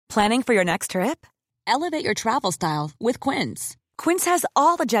Planning for your next trip? Elevate your travel style with Quince. Quince has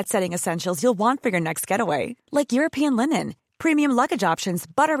all the jet-setting essentials you'll want for your next getaway, like European linen, premium luggage options,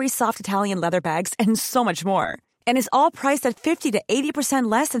 buttery soft Italian leather bags, and so much more. And is all priced at 50 to 80%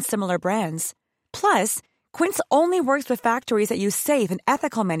 less than similar brands. Plus, Quince only works with factories that use safe and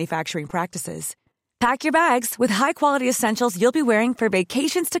ethical manufacturing practices. Pack your bags with high-quality essentials you'll be wearing for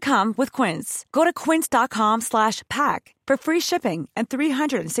vacations to come with Quince. Go to quince.com/pack for free shipping and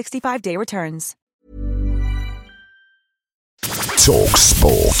 365-day returns.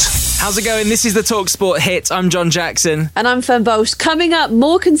 talkSPORT. How's it going? This is the talkSPORT hit. I'm John Jackson. And I'm Fern Bosch. Coming up,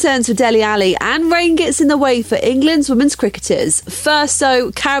 more concerns for Dele Alli, and rain gets in the way for England's women's cricketers. First,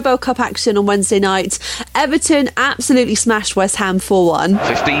 though, Carabao Cup action on Wednesday night. Everton absolutely smashed West Ham 4-1.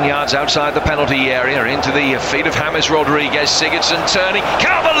 15 yards outside the penalty area, into the feet of James Rodriguez. Sigurdsson turning.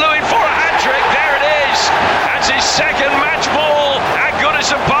 Calvert-Lewin for a hat-trick. There it is. That's his second match ball at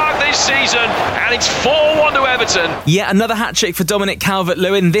Goodison Park this season. And it's 4-1 to Everton. Yeah, another hat-trick for Dominic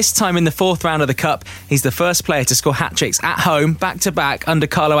Calvert-Lewin, this time in the fourth round of the Cup. He's the first player to score hat-tricks at home, back-to-back, under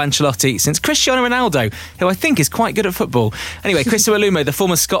Carlo Ancelotti since Cristiano Ronaldo, who I think is quite good at football. Anyway, Chris Iwelumo, the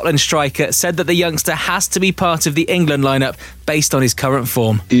former Scotland striker, said that the youngster has to be part of the England lineup based on his current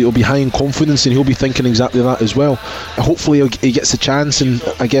form. He'll be high in confidence and he'll be thinking exactly that as well. Hopefully he gets a chance, and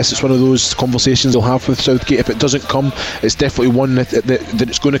I guess it's one of those conversations he'll have with Southgate. If it doesn't come, it's definitely one that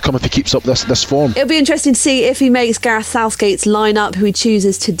it's going to come if he keeps up this form. It'll be interesting to see if he makes Gareth Southgate's lineup, who he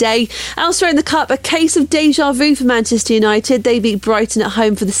chooses today. Elsewhere in the Cup, a case of deja vu for Manchester United. They beat Brighton at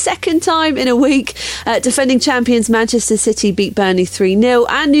home for the second time in a week. Defending champions Manchester City beat Burnley 3-0,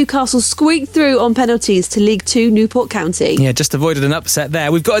 and Newcastle squeaked through on penalties to League 2 Newport County. Yeah, just avoided an upset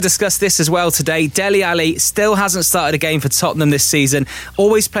there. We've got to discuss this as well today. Dele Alli still hasn't started a game for Tottenham this season.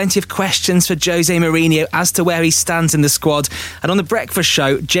 Always plenty of questions for Jose Mourinho as to where he stands in the squad. And on the breakfast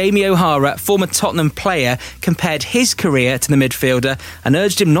show, Jamie O'Hara, former Tottenham player, compared his career to the midfielder and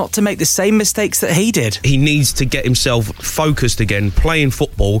urged him not to make the same mistakes that he did. He needs to get himself focused again, playing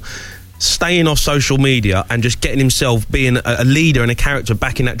football, staying off social media, and just getting himself being a leader and a character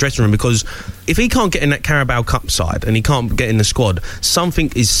back in that dressing room. Because if he can't get in that Carabao Cup side and he can't get in the squad,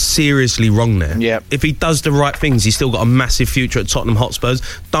 something is seriously wrong there. Yep. If he does the right things, he's still got a massive future at Tottenham Hotspurs.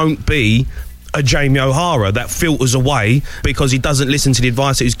 Don't be a Jamie O'Hara that filters away because he doesn't listen to the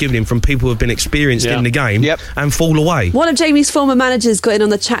advice that he's given him from people who have been experienced in the game and fall away. One of Jamie's former managers got in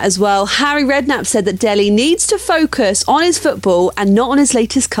on the chat as well. Harry Redknapp said that Dele needs to focus on his football and not on his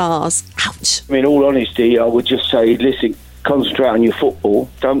latest cars. Ouch. I mean, in all honesty, I would just say, listen, concentrate on your football.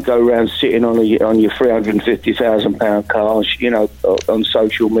 Don't go around sitting on your £350,000 cars, on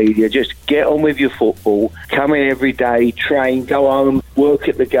social media. Just get on with your football. Come in every day, train, go home, work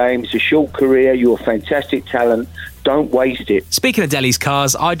at the game. It's a short career. You're a fantastic talent. Don't waste it. Speaking of Dele's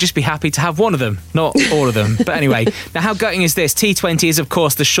cars, I'd just be happy to have one of them, not all of them. But anyway, now how gutting is this? T20 is, of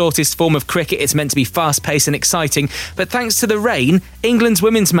course, the shortest form of cricket. It's meant to be fast-paced and exciting. But thanks to the rain, England's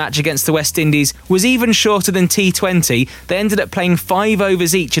women's match against the West Indies was even shorter than T20. They ended up playing 5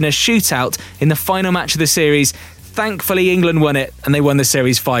 overs each in a shootout in the final match of the series. Thankfully, England won it, and they won the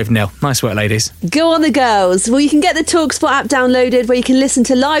series 5-0. Nice work, ladies. Go on the girls. Well, you can get the talkSPORT app downloaded, where you can listen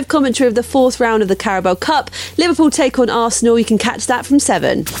to live commentary of the fourth round of the Carabao Cup. Liverpool take on Arsenal. You can catch that from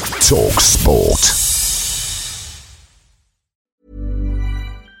 7. talkSPORT.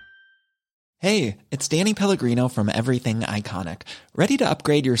 Hey, it's Danny Pellegrino from Everything Iconic. Ready to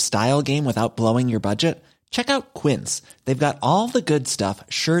upgrade your style game without blowing your budget? Check out Quince. They've got all the good stuff,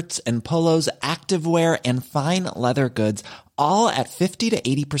 shirts and polos, activewear, and fine leather goods, all at 50 to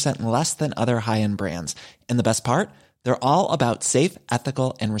 80% less than other high-end brands. And the best part? They're all about safe,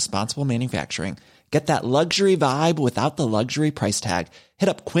 ethical, and responsible manufacturing. Get that luxury vibe without the luxury price tag. Hit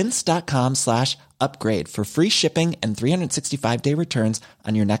up quince.com/upgrade for free shipping and 365-day returns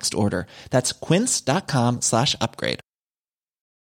on your next order. That's quince.com/upgrade.